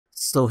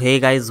So hey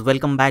guys,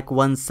 welcome back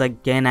once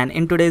again, and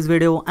in today's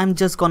video I'm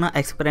just gonna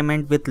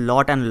experiment with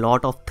lot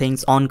of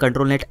things on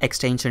Controlnet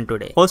extension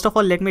today. First of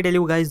all, let me tell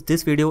you guys,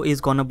 this video is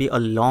gonna be a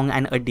long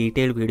and a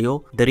detailed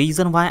video. The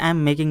reason why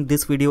I'm making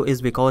this video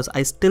is because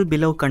I still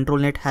believe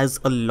Controlnet has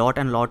a lot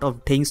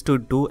of things to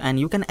do and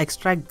you can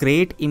extract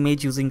great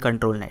image using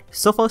Controlnet.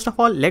 So first of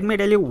all, let me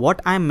tell you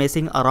what I'm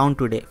messing around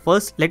today.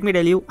 First, let me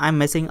tell you I'm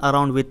messing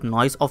around with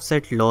noise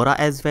offset Lora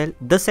as well.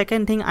 The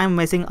second thing, I'm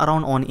messing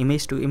around on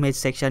image to image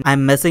section.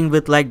 I'm messing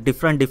with like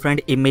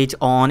different image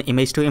on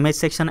image to image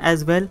section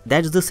as well.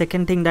 That's the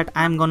second thing that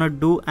I'm gonna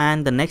do,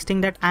 and the next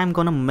thing that I'm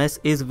gonna mess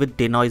is with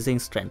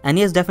denoising strength. And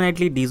yes,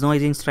 definitely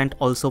denoising strength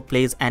also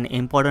plays an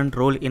important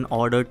role in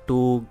order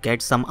to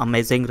get some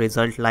amazing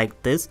result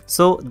like this.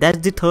 So that's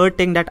the third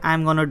thing that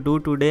I'm gonna do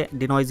today,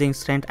 denoising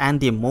strength. And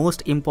the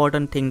most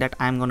important thing that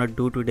I'm gonna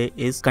do today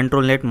is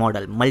Controlnet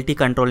model, Multi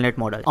Controlnet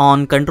model.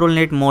 On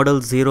Controlnet model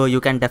 0, you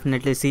can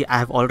definitely see I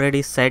have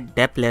already set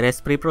dep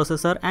Eros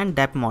preprocessor and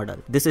dep model.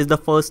 This is the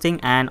first thing.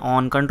 And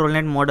on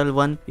Controlnet model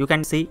 1, you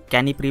can see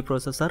Canny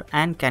preprocessor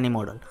and Canny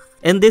model.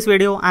 In this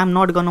video, I'm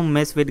not gonna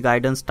mess with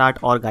guidance start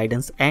or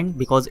guidance end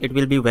because it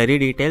will be very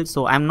detailed.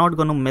 So I'm not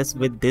gonna mess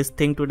with this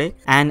thing today.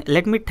 And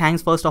let me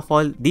thanks first of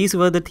all, these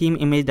were the theme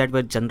image that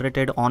were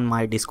generated on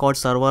my Discord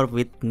server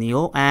with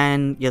Neo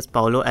and yes,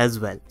 Paolo as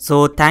well.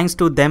 So thanks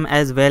to them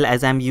as well,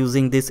 as I'm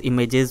using these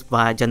images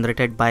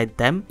generated by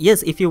them.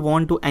 Yes, if you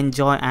want to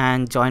enjoy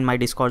and join my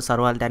Discord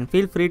server, then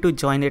feel free to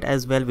join it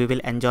as well. We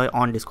will enjoy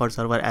on Discord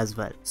server as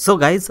well. So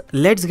guys,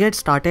 let's get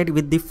started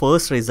with the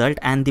first result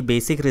and the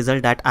basic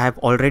result that I have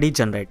already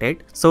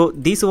generated. So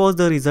this was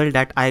the result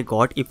that I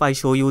got. If I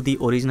show you the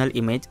original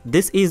image,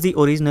 this is the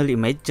original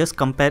image, just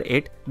compare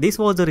it. This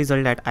was the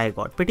result that I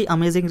got. Pretty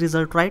amazing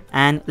result, right?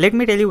 And let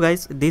me tell you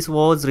guys, this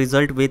was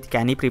result with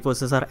Canny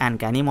preprocessor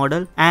and Canny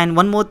model. And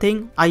one more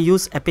thing, I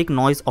use epic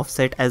noise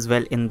offset as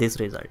well in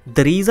this result.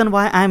 The reason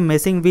why I'm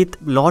messing with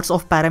lots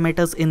of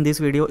parameters in this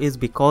video is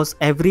because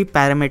every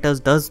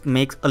parameters does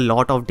makes a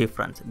lot of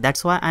difference.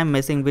 That's why I'm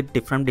messing with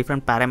different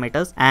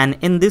parameters. And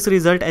in this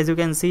result, as you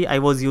can see, I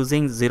was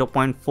using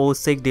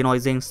 0.46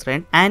 denoising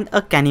strength and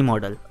a Canny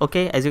model.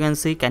 Okay, as you can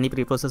see, Canny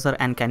preprocessor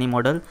and Canny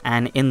model.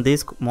 And in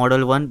this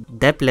model 1,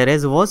 dep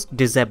Eros was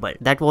disabled.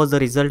 That was the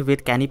result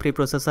with Canny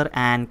preprocessor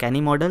and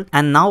Canny model.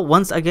 And now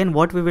once again,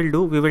 what we will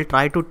do, we will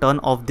try to turn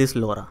off this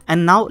Lora.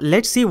 And now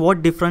let's see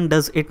what difference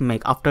does it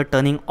make after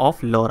turning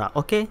off Lora.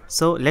 Okay,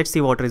 so let's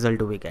see what result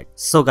do we get.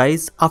 So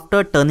guys,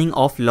 after turning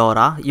off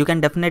Lora, you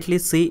can definitely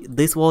see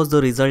this was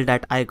the result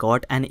that I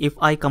got. And if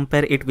I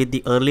compare it with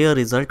the earlier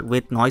result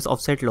with noise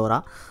offset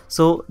Lora,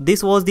 so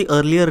this was the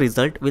earlier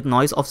result with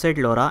noise offset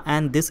Lora,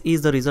 and this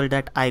is the result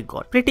that I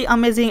got. Pretty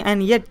amazing,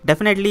 and yet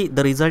definitely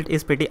the result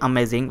is pretty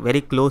amazing, very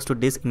close to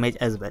this image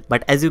as well.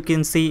 But as you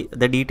can see,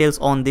 the details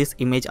on this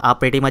image are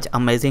pretty much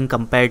amazing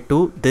compared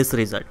to this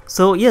result.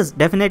 So yes,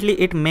 definitely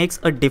it makes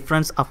a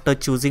difference after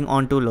choosing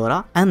onto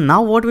Lora. And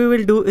now what we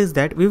will do is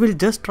that we will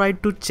just try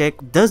to check,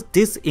 does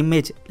this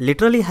image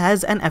literally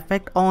has an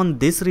effect on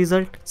this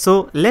result?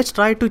 So let's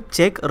try to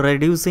check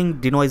reducing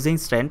denoising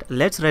strength.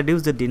 Let's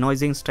reduce the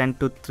denoising strength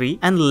to 3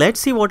 and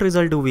let's see what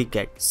result do we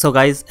get. So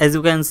guys, as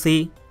you can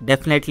see,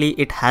 definitely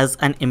it has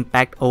an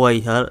impact over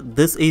here.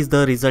 This is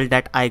the result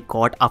that I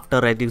got after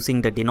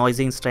reducing the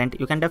denoising strength.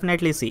 You can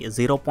definitely see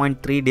 0.3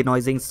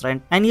 denoising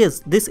strength. And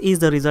yes, this is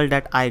the result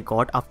that I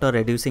got after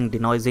reducing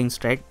denoising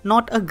strength.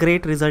 Not a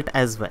great result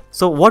as well.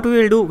 So what we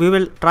will do, we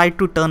will try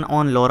to turn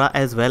on Lora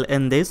as well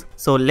in this.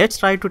 So let's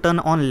try to turn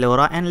on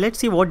Lora and let's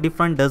see what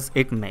difference does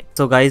it make.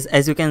 So guys,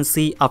 as you can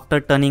see,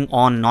 after turning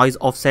on noise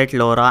offset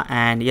Lora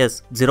and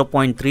yes,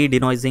 0.3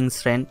 denoising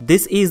strength,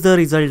 this is the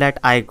result that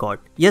I got.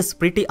 Yes,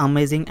 pretty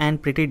amazing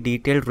and pretty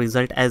detailed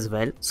result as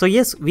well. So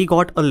yes, we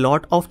got a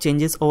lot of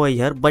changes over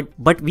here,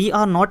 but we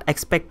are not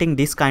expecting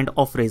this kind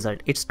of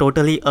result. It's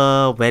totally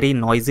a very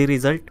noisy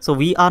result, so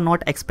we are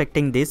not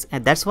expecting this,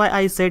 and that's why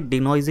I said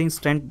denoising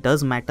strength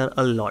does matter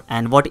a lot.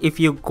 And what if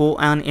you go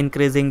on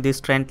increasing this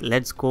strength?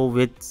 Let's go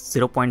with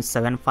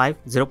 0.75,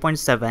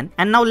 0.7,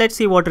 and now let's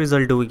see what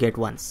result do we get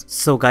once.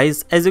 So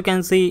guys, as you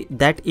can see,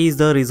 that is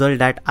the result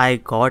that I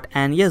got.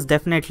 And yes,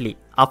 definitely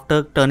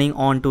after turning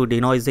on to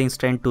denoising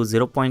strength to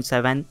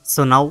 0.7,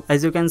 so now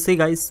as you can see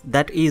guys,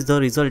 that is the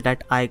result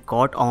that I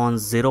got on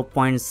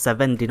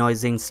 0.7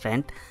 denoising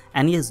strength.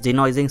 And yes,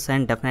 denoising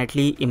strength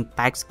definitely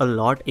impacts a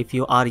lot if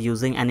you are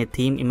using any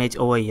theme image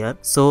over here.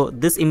 So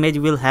this image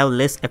will have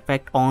less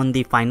effect on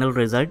the final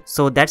result.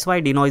 So that's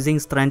why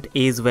denoising strength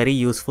is very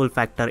useful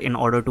factor in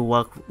order to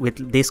work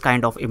with this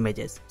kind of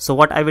images. So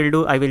what I will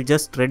do, I will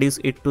just reduce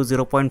it to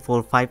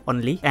 0.45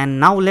 only. And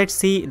now let's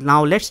see,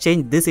 now let's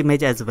change this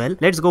image as well.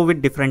 Let's go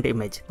with different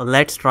image.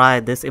 Let's try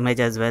this image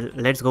as well.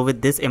 Let's go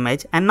with this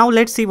image. And now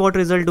let's see what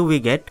result do we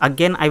get.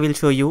 Again, I will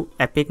show you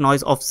epic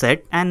noise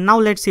offset. And now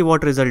let's see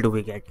what result do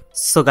we get.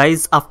 So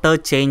guys, after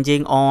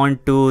changing on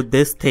to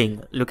this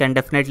thing, you can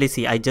definitely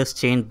see I just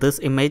changed this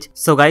image.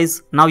 So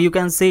guys, now you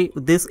can see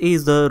this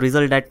is the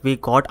result that we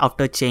got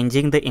after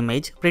changing the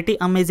image. Pretty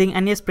amazing,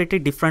 and yes, pretty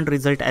different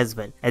result as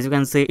well. As you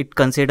can see, it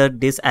considered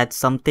this as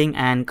something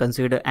and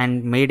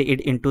made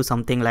it into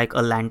something like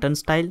a lantern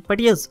style. But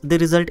yes, the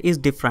result is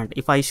different.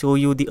 If I show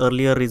you the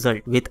earlier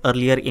result with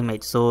earlier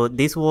image, so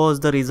this was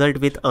the result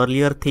with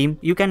earlier theme,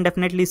 you can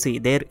definitely see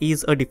there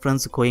is a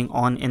difference going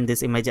on in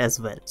this image as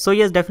well. So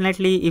yes,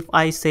 definitely if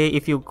I say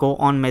if you go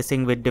on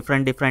messing with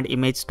different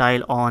image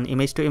style on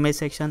image to image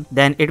section,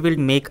 then it will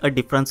make a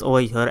difference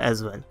over here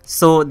as well.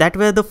 So that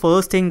were the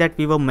first thing that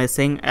we were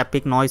messing,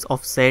 epic noise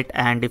offset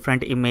and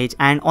different image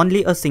and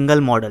only a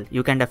single model,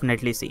 you can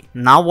definitely see.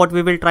 Now what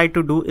we will try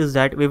to do is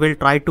that we will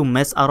try to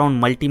mess around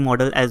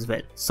multi-model as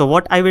well. So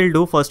what I will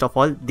do, first of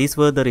all, these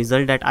were the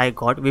result that I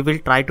got. We will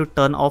try to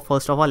turn off,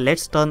 first of all,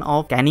 let's turn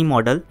off Canny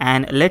model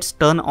and let's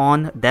turn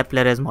on depth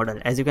layers model.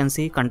 As you can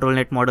see,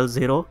 Controlnet model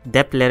 0,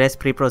 depth layers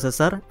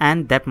preprocessor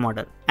and depth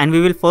model, and we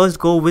will first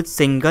go with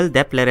single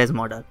depth layers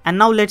model. And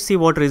now let's see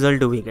what result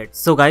do we get.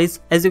 So guys,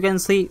 as you can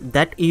see,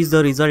 that is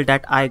the result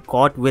that I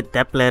got with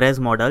depth layers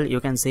model. You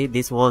can see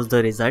this was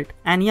the result,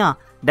 and yeah,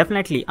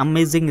 definitely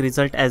amazing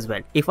result as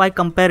well. If I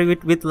compare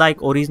it with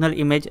like original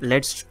image,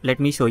 let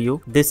me show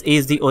you. This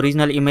is the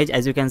original image.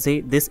 As you can see,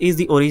 this is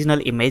the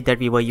original image that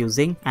we were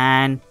using,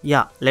 and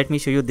yeah, let me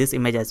show you this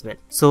image as well.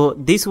 So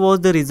this was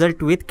the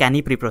result with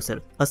Canny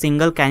preprocessor, a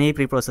single Canny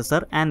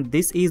preprocessor, and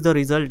this is the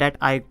result that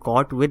I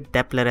got with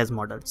depth layers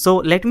model. So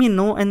let me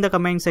know in the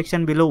comment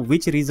section below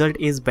which result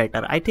is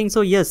better. I think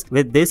so yes,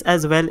 with this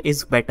as well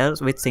is better,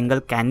 with single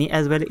Canny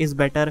as well is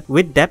better,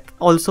 with depth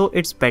also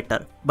it's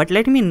better. But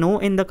let me know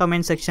in the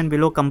comment section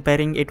below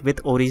comparing it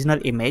with original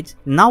image.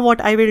 Now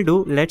what I will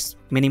do, let's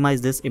minimize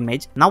this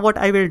image. Now what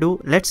I will do,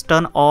 let's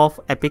turn off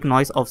epic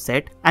noise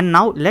offset, and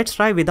now let's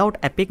try without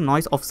epic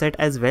noise offset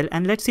as well,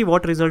 and let's see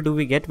what result do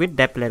we get with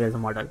depth layers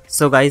model.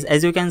 So guys,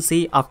 as you can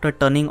see, after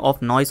turning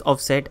off noise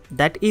offset,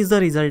 that is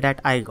the result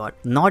that I got.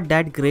 Not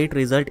that great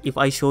result. If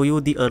I show you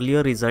the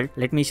earlier result,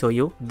 let me show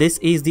you. This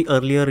is the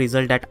earlier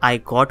result that I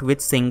got with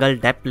single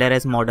depth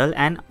layers model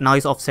and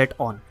noise offset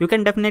on. You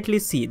can definitely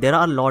see there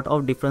are a lot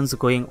of difference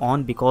going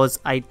on, because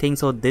I think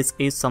so this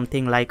is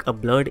something like a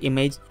blurred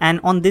image, and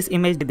on this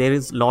image there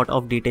is lot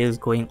of details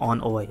going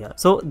on over here.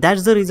 So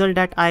that's the result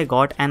that I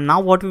got. And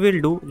now what we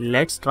will do,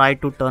 let's try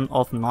to turn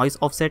off noise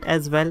offset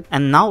as well,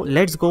 and now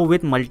let's go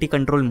with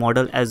multi-control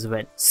model as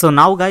well. So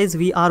now guys,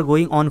 we are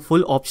going on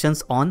full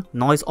options on,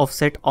 noise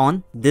offset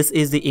on. This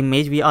is the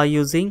image we are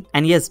using,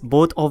 and yes,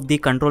 both of the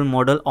control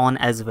model on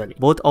as well.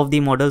 Both of the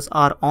models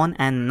are on,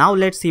 and now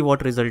let's see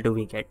what result do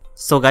we get.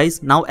 So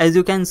guys, now as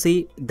you can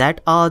see,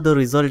 that are the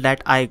result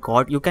that I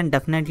got. You can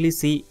definitely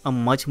see a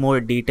much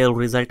more detailed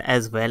result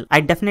as well.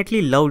 I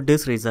definitely love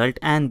this result,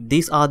 and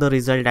these are the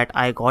result that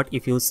I got.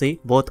 If you see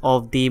both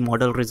of the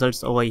model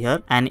results over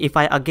here, and if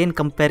I again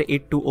compare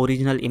it to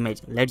original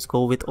image, let's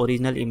go with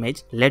original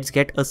image, let's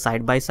get a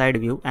side by side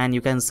view, and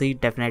you can see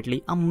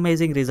definitely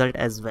amazing result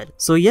as well.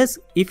 So yes,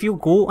 if you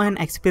go and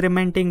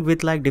experimenting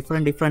with like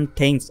different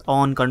things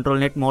on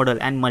Controlnet model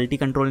and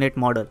multi-controlnet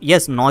model,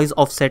 yes, noise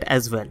offset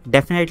as well,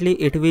 definitely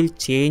it will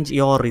change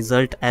your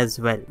result as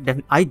well.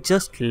 I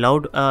just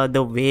loved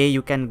the way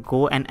you can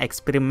go and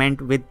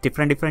experiment with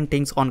different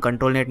things on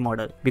Controlnet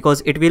model,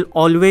 because it will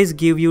always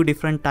give you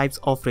different types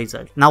of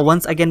result. Now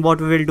once again what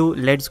we will do,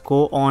 let's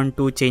go on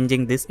to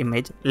changing this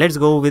image. Let's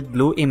go with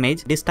blue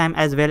image this time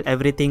as well,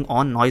 everything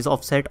on, noise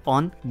offset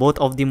on, both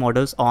of the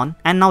models on,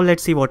 and now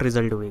let's see what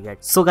result do we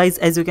get. So guys,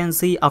 as you can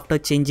see, after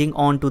changing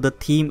on to the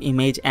theme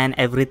image and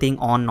everything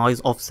on,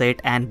 noise offset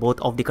and both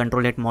of the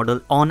Controlnet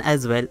model on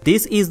as well,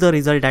 this is the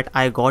result that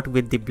I got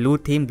with the blue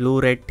theme,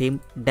 blue red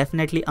theme.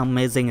 Definitely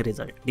amazing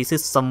result. This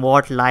is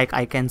somewhat like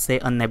I can say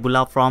a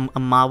nebula from a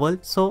Marvel.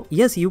 So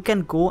yes, you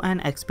can go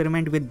and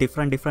experiment with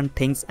different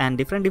things and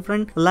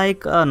different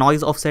like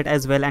noise offset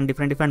as well, and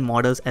different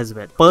models as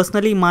well.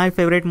 Personally, my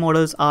favorite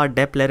models are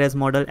depth layers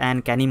model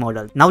and Canny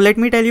model. Now let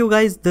me tell you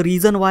guys, the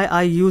reason why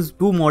I use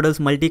two models,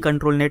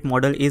 multi-controlnet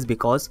model, is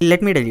because,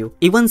 let me tell you,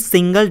 even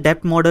single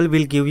depth model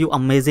will give you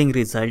amazing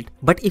result,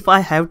 but if I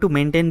have to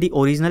maintain the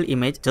original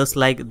image, just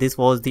like this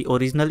was the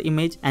original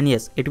image, and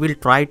yes, it will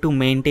try to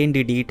maintain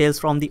the details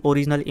from the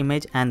original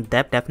image, and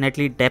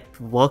definitely depth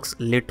works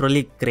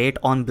literally great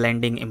on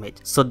blending image.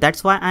 So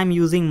that's why I'm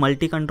using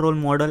multi-control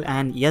model,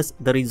 and yes,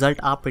 the result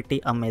are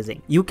pretty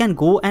amazing. You can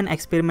go and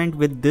experiment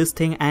with this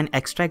thing and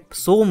extract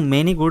so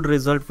many good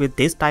results with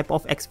this type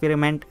of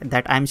experiment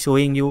that I'm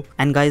showing you.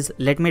 And guys,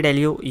 let me tell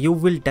you, you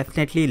will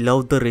definitely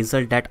love the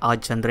result that are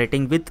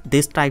generating with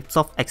these types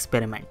of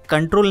experiment.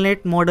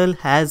 Controlnet model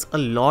has a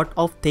lot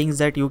of things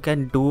that you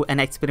can do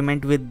and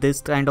experiment with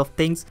this kind of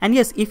things. And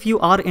yes, if you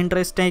are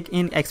interested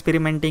in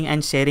experimenting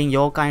and sharing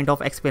your kind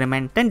of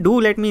experiment, then do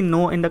let me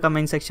know in the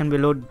comment section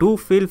below. Do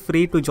feel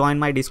free to join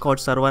my Discord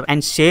server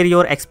and share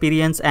your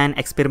experience and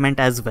experiment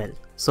as well.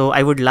 So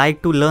I would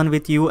like to learn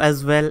with you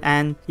as well.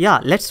 And yeah,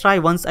 let's try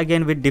once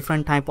again with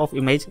different type of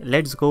image.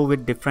 Let's go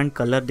with different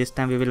color. This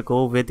time we will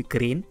go with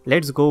green.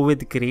 Let's go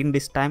with green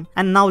this time.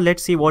 And now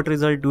let's see what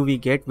result do we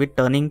get with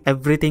turning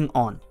everything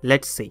on.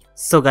 Let's see.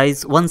 So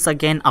guys, once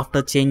again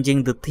after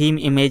changing the theme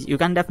image, you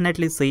can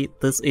definitely see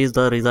this is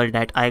the result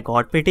that I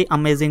got. Pretty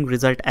amazing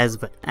result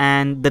as well.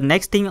 And the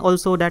next thing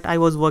also that I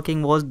was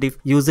working was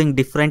using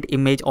different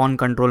image on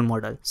control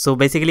model. So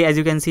basically, as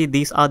you can see,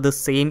 these are the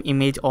same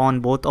image on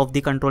both of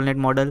the Controlnet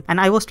model, and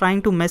I was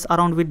trying to mess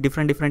around with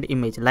different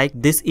image. Like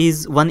this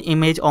is one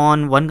image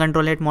on one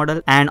Controlnet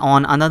model, and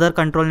on another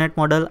Controlnet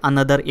model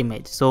another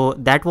image. So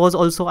that was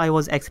also I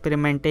was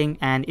experimenting,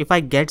 and if I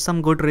get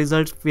some good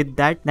results with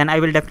that, then I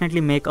will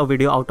definitely make a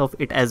video out of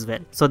it as well.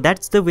 So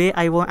that's the way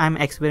I'm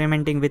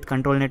experimenting with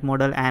Controlnet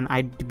model, and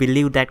I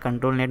believe that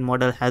Controlnet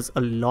model has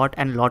a lot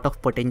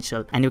of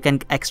potential, and you can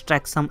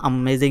extract some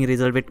amazing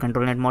result with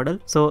Controlnet model.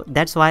 So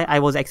that's why I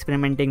was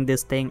experimenting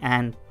this thing.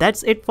 And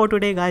that's it for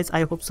today guys.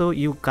 I hope so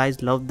you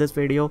guys love this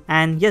video,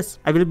 and yes,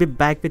 I will be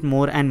back with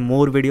more and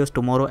more videos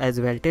tomorrow as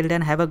well. Till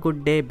then, have a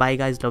good day. Bye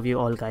guys, love you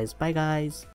all guys. Bye guys.